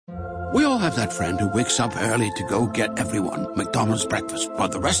We all have that friend who wakes up early to go get everyone McDonald's breakfast, while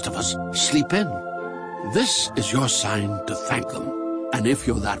the rest of us sleep in. This is your sign to thank them. And if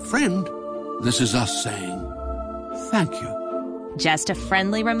you're that friend, this is us saying thank you. Just a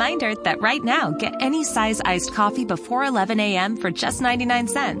friendly reminder that right now, get any size iced coffee before 11 a.m. for just 99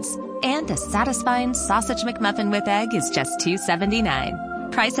 cents. And a satisfying sausage McMuffin with egg is just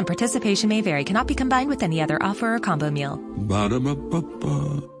 $2.79. Price and participation may vary. Cannot be combined with any other offer or combo meal.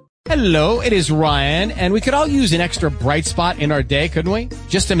 Ba-da-ba-ba-ba. Hello, it is Ryan, and we could all use an extra bright spot in our day, couldn't we?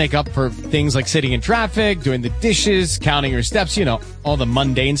 Just to make up for things like sitting in traffic, doing the dishes, counting your steps, you know, all the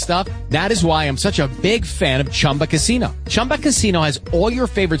mundane stuff. That is why I'm such a big fan of Chumba Casino. Chumba Casino has all your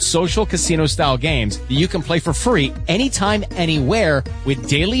favorite social casino-style games that you can play for free anytime, anywhere with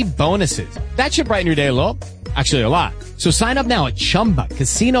daily bonuses. That should brighten your day a little. Actually, a lot. So sign up now at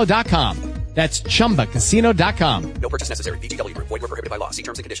ChumbaCasino.com. That's ChumbaCasino.com. No purchase necessary. VGW Group. Void where prohibited by law. See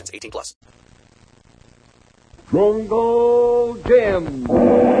terms and conditions. 18+. Jungle Jim.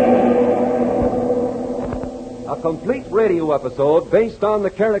 A complete radio episode based on the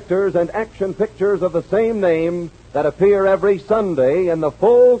characters and action pictures of the same name that appear every Sunday in the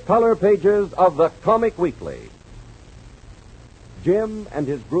full color pages of the Comic Weekly. Jim and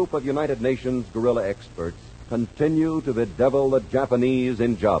his group of United Nations guerrilla experts continue to bedevil the Japanese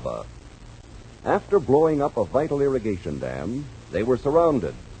in Java. After blowing up a vital irrigation dam, they were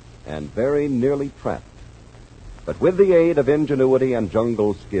surrounded and very nearly trapped. But with the aid of ingenuity and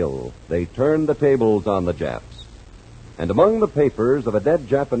jungle skill, they turned the tables on the Japs. And among the papers of a dead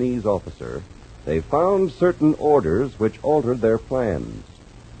Japanese officer, they found certain orders which altered their plans.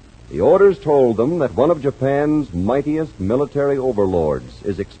 The orders told them that one of Japan's mightiest military overlords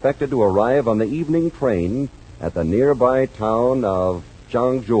is expected to arrive on the evening train at the nearby town of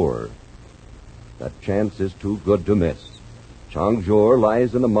Changjur. That chance is too good to miss. Changjur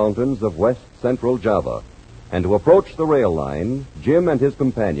lies in the mountains of west-central Java, and to approach the rail line, Jim and his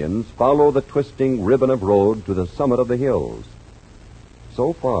companions follow the twisting ribbon of road to the summit of the hills.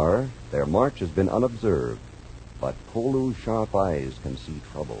 So far, their march has been unobserved, but Kolu's sharp eyes can see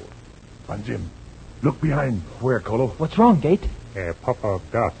trouble. Van Jim, look behind. Where, Kolu? What's wrong, Gate? A puff of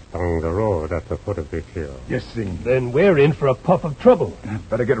dust on the road at the foot of this hill. Yes, Sing. Then we're in for a puff of trouble.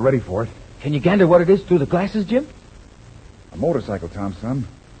 Better get ready for it. Can you gander what it is through the glasses, Jim? A motorcycle, Tom, son.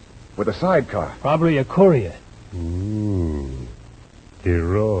 With a sidecar. Probably a courier. The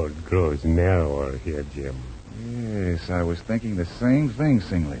road grows narrower here, Jim. Yes, I was thinking the same thing,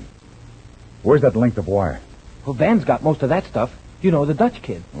 Singley. Where's that length of wire? Well, Van's got most of that stuff. You know, the Dutch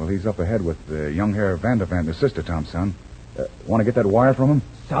kid. Well, he's up ahead with young Herr Vandervan, the sister, Tom, son. Want to get that wire from him?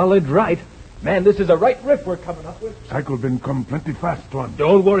 Solid right. Man, this is a right riff we're coming up with. Cycle been come plenty fast, one.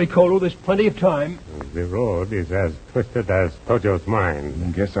 Don't worry, Kolu. There's plenty of time. The road is as twisted as Tojo's mind.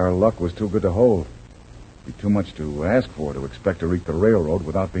 I guess our luck was too good to hold. Be too much to ask for to expect to reach the railroad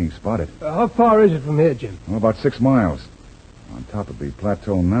without being spotted. How far is it from here, Jim? Well, about 6 miles. On top of the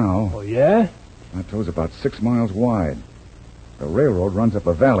plateau now. Oh, yeah? The plateau's about 6 miles wide. The railroad runs up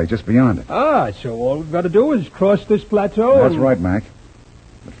a valley just beyond it. Ah, so all we've got to do is cross this plateau. That's right, Mac.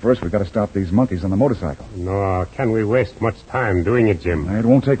 But first, we've got to stop these monkeys on the motorcycle. Nor can we waste much time doing it, Jim. It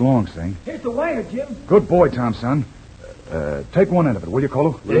won't take long, Sing. Here's the wire, Jim. Good boy, Tom, son. Take one end of it, will you,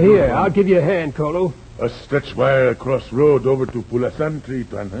 Kolu? Here, I'll give you a hand, Kolu. A stretch wire across road over to Pulasantri,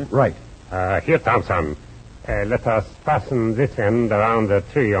 Tuan, eh? Right. Here, Thompson. Let us fasten this end around the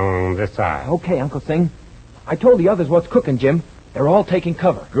tree on this side. Okay, Uncle Sing. I told the others what's cooking, Jim. They're all taking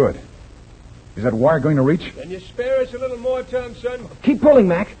cover. Good. Is that wire going to reach? Can you spare us a little more time, son? Keep pulling,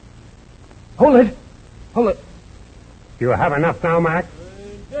 Mac. Hold it. Hold it. You have enough now, Mac?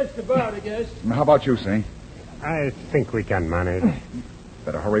 Just about, I guess. How about you, Sing? I think we can manage.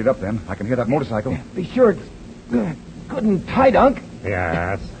 Better hurry it up, then. I can hear that motorcycle. Be sure it's good and tight, Unc.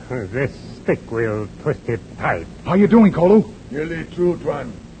 Yes. This stick will twist it tight. How you doing, Kolu? Nearly through,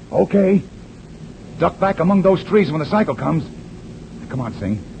 Tuan. Okay. Duck back among those trees when the cycle comes. Come on,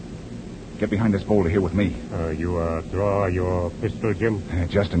 Sing. Get behind this boulder here with me. You draw your pistol, Jim?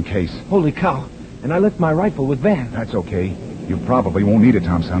 Just in case. Holy cow. And I left my rifle with Van. That's okay. You probably won't need it,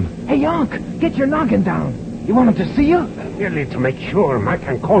 Tom, son. Hey, Unc, get your noggin down. You want him to see you? Merely to make sure Mac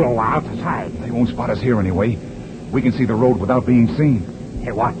and Kolo are outside. They won't spot us here anyway. We can see the road without being seen.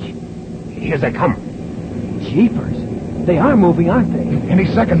 Hey, watch. Here they come. Jeepers. They are moving, aren't they? Any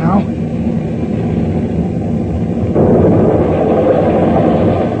second now.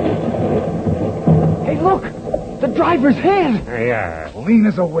 Hey, look. The driver's head. Yeah. Clean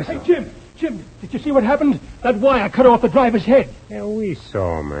as a whistle. Hey, Jim, did you see what happened? That wire cut off the driver's head. Yeah, we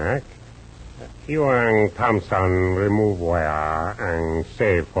saw, Mac. You and Thompson remove wire and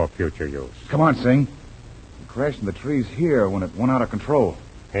save for future use. Come on, Singh. We crashed in the trees here when it went out of control.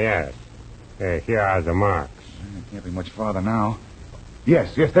 Yes. Here are the marks. It can't be much farther now.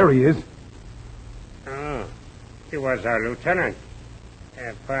 Yes, there he is. Oh, he was our lieutenant.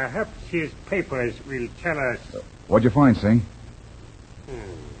 Perhaps his papers will tell us... What'd you find, Singh?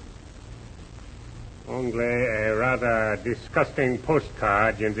 Only a rather disgusting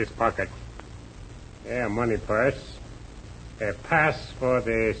postcard in this pocket. A money purse. A pass for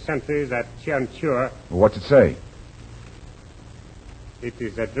the sentries at Chianchur. What's it say? It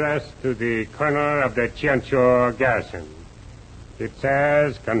is addressed to the colonel of the Chianchur garrison. It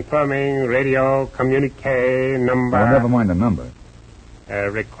says, confirming radio communique number... Oh, never mind the number.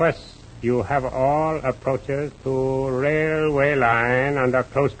 Request you have all approaches to railway line under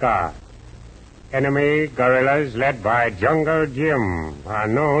close guard. Enemy guerrillas led by Jungle Jim are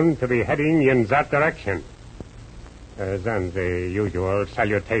known to be heading in that direction. Then the usual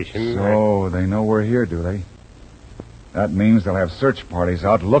salutation. So they know we're here, do they? That means they'll have search parties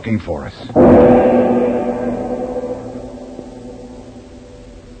out looking for us.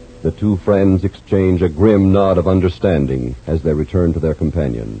 The two friends exchange a grim nod of understanding as they return to their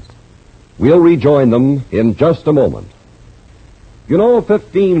companions. We'll rejoin them in just a moment.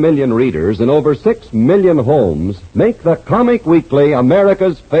 15 million readers in over 6 million homes make the Comic Weekly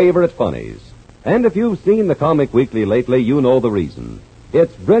America's favorite funnies. And if you've seen the Comic Weekly lately, you know the reason.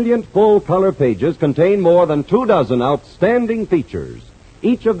 Its brilliant full-color pages contain more than 24 outstanding features,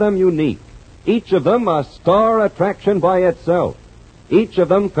 each of them unique, each of them a star attraction by itself, each of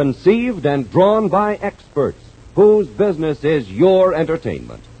them conceived and drawn by experts whose business is your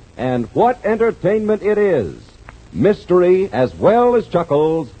entertainment. And what entertainment it is! Mystery as well as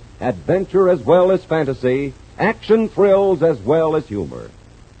chuckles, adventure as well as fantasy, action thrills as well as humor.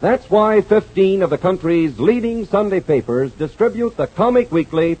 That's why 15 of the country's leading Sunday papers distribute the Comic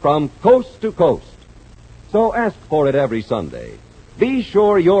Weekly from coast to coast. So ask for it every Sunday. Be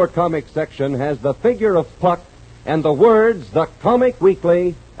sure your comic section has the figure of Puck and the words, The Comic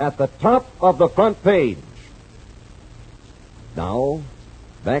Weekly, at the top of the front page. Now,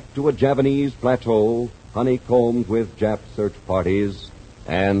 back to a Japanese plateau honeycombed with Jap search parties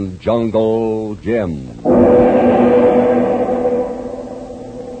and Jungle Jim.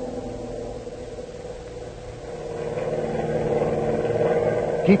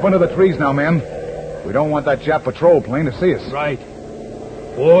 Keep under the trees now, men. We don't want that Jap patrol plane to see us. Right.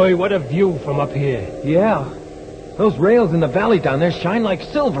 Boy, what a view from up here. Yeah. Those rails in the valley down there shine like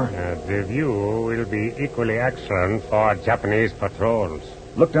silver. The view will be equally excellent for Japanese patrols.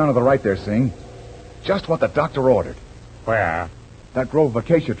 Look down to the right there, Singh. Just what the doctor ordered. Where? That grove of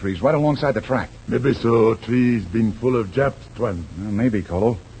acacia trees right alongside the track. Maybe so. Trees been full of Japs, Twan. Maybe,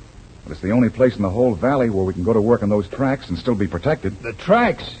 Colo. But it's the only place in the whole valley where we can go to work on those tracks and still be protected. The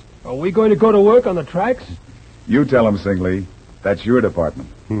tracks? Are we going to go to work on the tracks? You tell him, Singley. That's your department.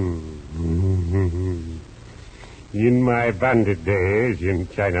 In my bandit days in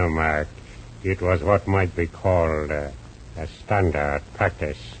China, Mark, it was what might be called a standard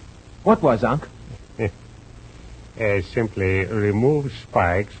practice. What was, Unc? Simply remove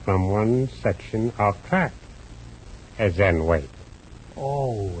spikes from one section of track. Then wait.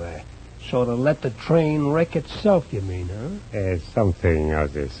 Oh, so to let the train wreck itself, you mean, huh? Something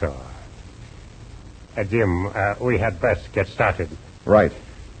of the sort. Jim, we had best get started. Right.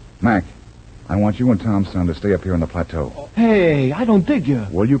 Mac, I want you and Tom Son to stay up here on the plateau. Hey, I don't dig you.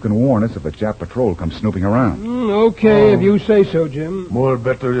 Well, you can warn us if a Jap patrol comes snooping around. Okay, if you say so, Jim. More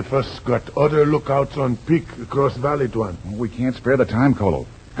better if us got other lookouts on peak across valley, Twan. Well, we can't spare the time, Colo.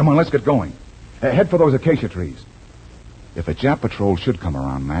 Come on, let's get going. Head for those acacia trees. If a Jap patrol should come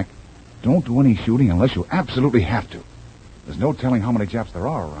around, Mac, don't do any shooting unless you absolutely have to. There's no telling how many Japs there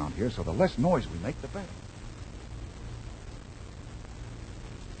are around here, so the less noise we make, the better.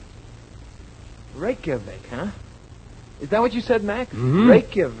 Reykjavik, huh? Is that what you said, Mac? Mm-hmm.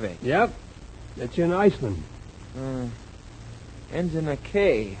 Reykjavik. Yep. It's in Iceland. Ends in a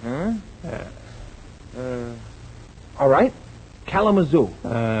K, huh? All right. Kalamazoo.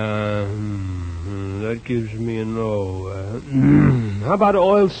 That gives me a no. How about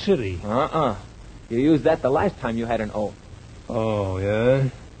Oil City? You used that the last time you had an O. Oh, yeah?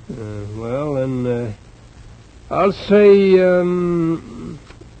 Well, then, I'll say,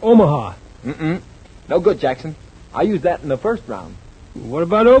 Omaha. No good, Jackson. I used that in the first round. What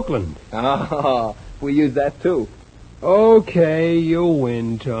about Oakland? Oh, we used that, too. Okay, you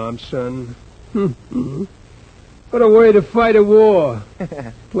win, Thompson. What a way to fight a war.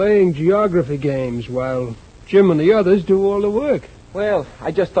 Playing geography games while Jim and the others do all the work. Well,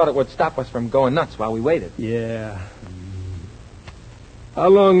 I just thought it would stop us from going nuts while we waited. Yeah. How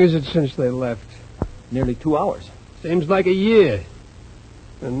long is it since they left? Nearly 2 hours. Seems like a year.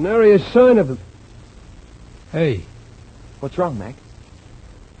 And nary a sign of them. Hey. What's wrong, Mac?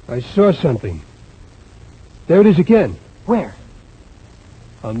 I saw something. There it is again. Where?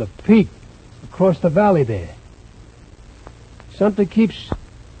 On the peak, across the valley there. Something keeps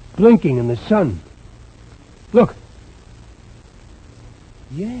blinking in the sun. Look.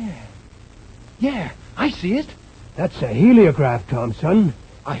 Yeah, I see it. That's a heliograph, Thompson.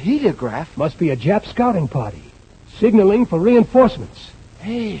 A heliograph? Must be a Jap scouting party. Signaling for reinforcements.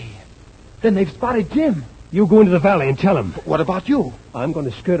 Hey, then they've spotted Jim. You go into the valley and tell him. What about you? I'm going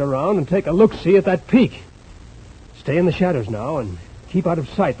to skirt around and take a look-see at that peak. Stay in the shadows now and keep out of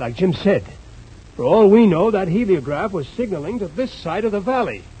sight, like Jim said. For all we know, that heliograph was signaling to this side of the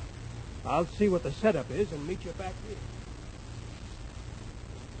valley. I'll see what the setup is and meet you back here.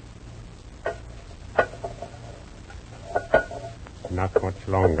 Not much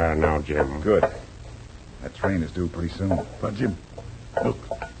longer now, Jim. Good. That train is due pretty soon. But Jim, look.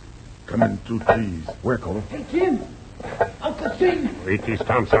 Coming through trees. Where, Cole? Hey, Jim! Uncle Sing! It is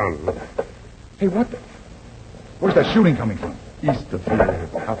Thompson. Hey, what? Where's that shooting coming from? East of here.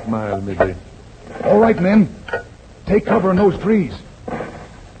 Half mile, maybe. All right, men. Take cover in those trees.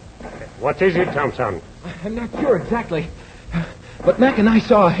 What is it, Thompson? I'm not sure exactly. But Mac and I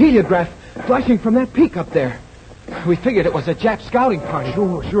saw a heliograph flashing from that peak up there. We figured it was a Jap scouting party.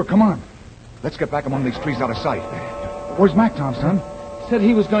 Sure. Come on. Let's get back among these trees out of sight. Where's Mac, Thompson? Said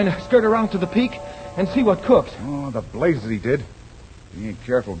he was going to skirt around to the peak and see what cooks. Oh, the blazes he did. He ain't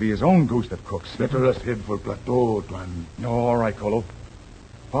careful, be his own goose that cooks. Better us head for Plateau, Tuan. No, all right, Colo.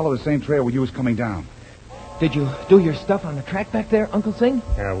 Follow the same trail we used coming down. Did you do your stuff on the track back there, Uncle Sing?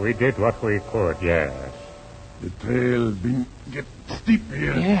 We did what we could, yes. The trail been get steep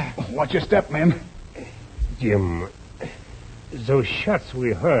here. Yeah. Watch your step, men. Jim, those shots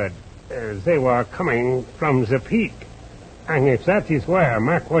we heard, they were coming from the peak. And if that is where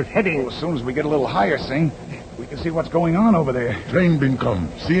Mac was heading... As soon as we get a little higher, Sing, we can see what's going on over there. Train been come.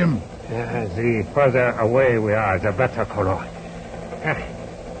 See him? The further away we are, the better, Colo.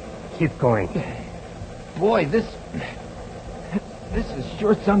 Keep going. Boy, this is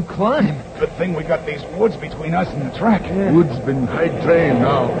sure some climb. Good thing we got these woods between us and the track. Yeah. Woods been high train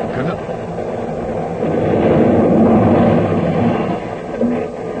now.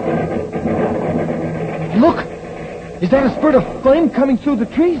 Look! Is that a spurt of flame coming through the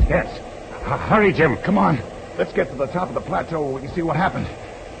trees? Yes. Hurry, Jim. Come on. Let's get to the top of the plateau where we can see what happened.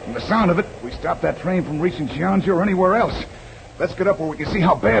 From the sound of it, we stopped that train from reaching Cheonju or anywhere else. Let's get up where we can see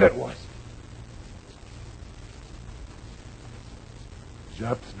how bad it was.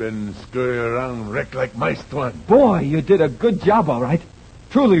 Japs been scurrying around wrecked like mice, Tuan. Boy, you did a good job, all right.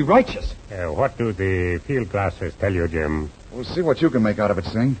 Truly righteous. What do the field glasses tell you, Jim? We'll see what you can make out of it,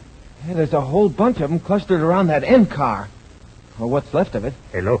 Sing. Yeah, there's a whole bunch of them clustered around that end car. Or what's left of it.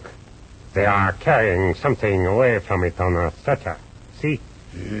 Hey, look. They are carrying something away from it on a stretcher. See?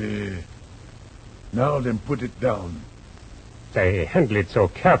 Yeah. Now then put it down. They handle it so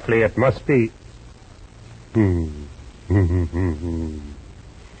carefully it must be...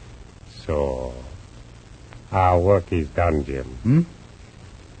 So, our work is done, Jim.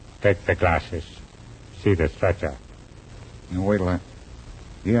 Take the glasses. See the stretcher. Now, wait till I...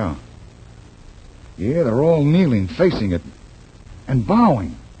 Yeah, they're all kneeling, facing it, and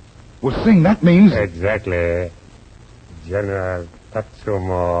bowing. Well, Sing, that means... Exactly. General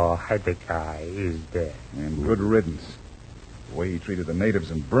Tatsumo Hideki is dead. And good riddance. The way he treated the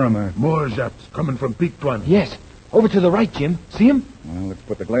natives in Burma... More Japs coming from Peak, Tuan. Yes. Over to the right, Jim. See him? Well, let's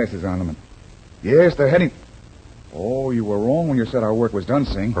put the glasses on them. Yes, they're heading... Oh, you were wrong when you said our work was done,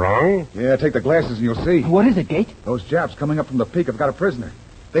 Sing. Wrong? Yeah, take the glasses and you'll see. What is it, Gate? Those Japs coming up from the peak have got a prisoner.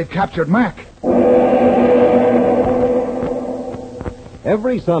 They've captured Mac.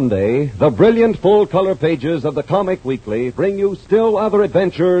 Every Sunday, the brilliant full-color pages of the Comic Weekly bring you still other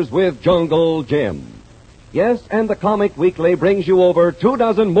adventures with Jungle Jim. Yes, and the Comic Weekly brings you over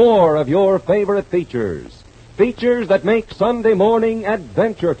 24 more of your favorite features. Features that make Sunday morning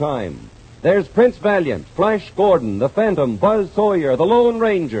adventure time. There's Prince Valiant, Flash Gordon, the Phantom, Buzz Sawyer, the Lone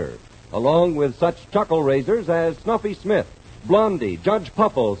Ranger, along with such chuckle raisers as Snuffy Smith, Blondie, Judge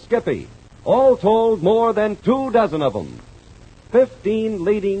Puffle, Skippy. All told, more than 24 of them. 15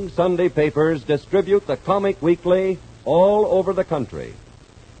 leading Sunday papers distribute the Comic Weekly all over the country.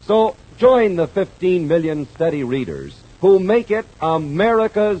 So join the 15 million steady readers who make it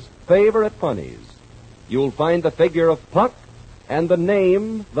America's favorite funnies. You'll find the figure of Puck and the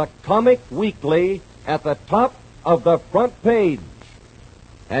name, the Comic Weekly, at the top of the front page.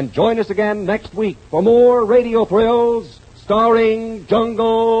 And join us again next week for more radio thrills starring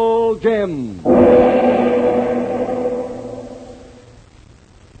Jungle Jim.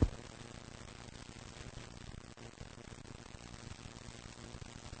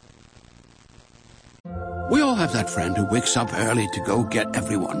 We all have that friend who wakes up early to go get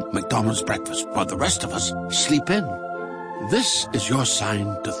everyone McDonald's breakfast, while the rest of us sleep in. This is your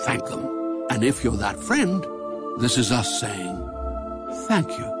sign to thank them. And if you're that friend, this is us saying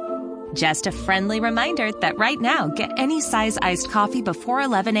thank you. Just a friendly reminder that right now, get any size iced coffee before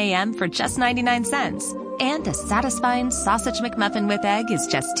 11 a.m. for just 99 cents. And a satisfying sausage McMuffin with egg is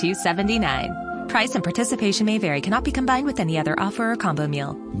just $2.79. Price and participation may vary. Cannot be combined with any other offer or combo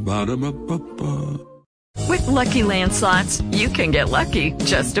meal. Ba-da-ba-ba-ba. With Lucky Land Slots, you can get lucky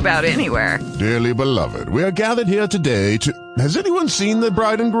just about anywhere. Dearly beloved, we are gathered here today to... Has anyone seen the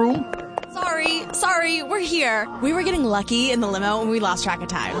bride and groom? Sorry, we're here. We were getting lucky in the limo and we lost track of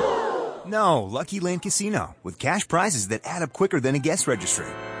time. No, Lucky Land Casino, with cash prizes that add up quicker than a guest registry.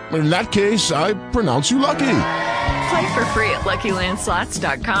 In that case, I pronounce you lucky. Play for free at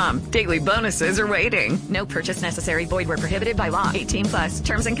LuckyLandSlots.com. Daily bonuses are waiting. No purchase necessary. Void where prohibited by law. 18+.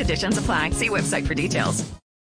 Terms and conditions apply. See website for details.